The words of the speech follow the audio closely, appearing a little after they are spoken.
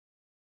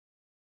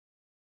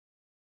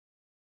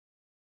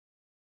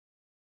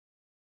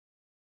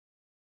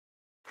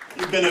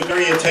You've been a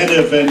very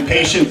attentive and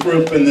patient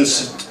group in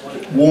this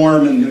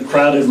warm and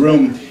crowded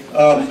room.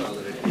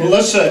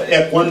 Melissa,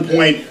 at one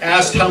point,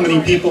 asked how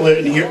many people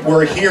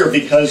were here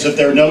because of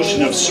their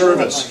notion of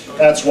service.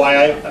 That's why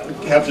I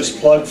have this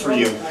plug for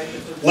you.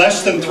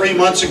 Less than 3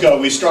 months ago,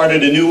 we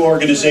started a new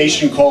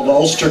organization called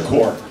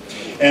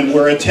UlsterCorps, and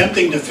we're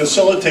attempting to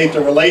facilitate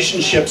the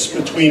relationships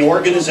between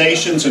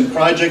organizations and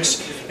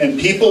projects and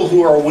people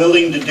who are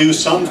willing to do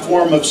some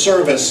form of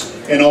service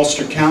in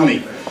Ulster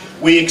County.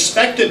 We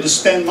expected to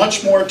spend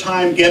much more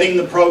time getting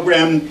the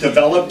program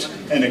developed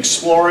and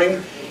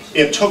exploring.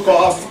 It took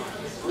off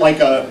like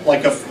a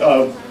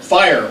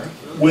fire,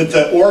 with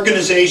the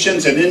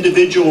organizations and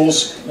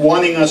individuals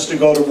wanting us to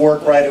go to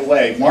work right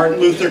away. Martin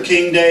Luther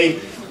King Day,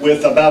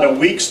 with about a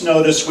week's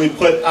notice, we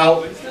put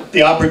out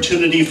the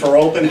opportunity for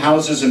open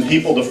houses and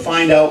people to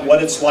find out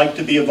what it's like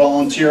to be a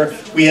volunteer.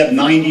 We had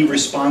 90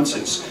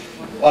 responses.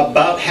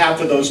 About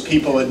half of those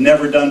people had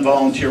never done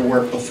volunteer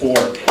work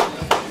before.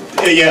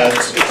 Yeah,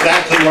 it's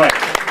exactly right.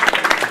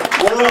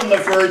 We're on the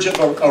verge of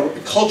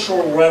a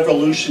cultural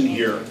revolution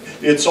here.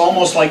 It's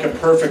almost like a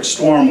perfect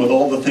storm with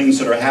all the things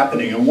that are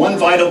happening. And one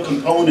vital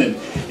component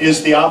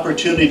is the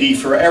opportunity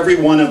for every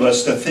one of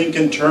us to think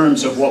in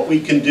terms of what we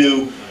can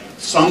do,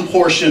 some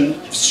portion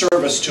of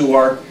service to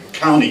our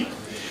county.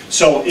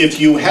 So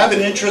if you have an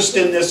interest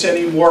in this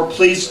anymore,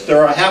 please,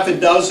 there are half a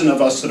dozen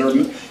of us that are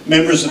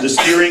members of the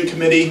steering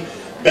committee.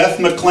 Beth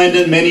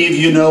McClendon, many of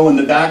you know in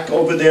the back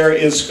over there,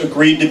 is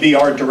agreed to be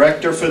our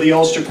director for the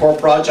UlsterCorps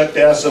project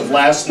as of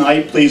last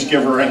night. Please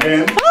give her a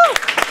hand.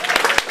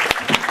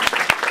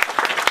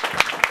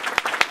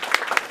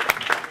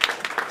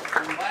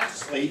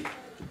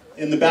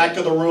 In the back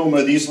of the room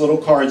are these little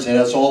cards that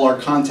has all our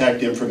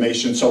contact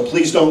information, so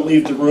please don't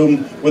leave the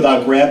room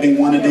without grabbing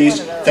one of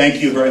these.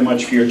 Thank you very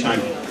much for your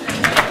time.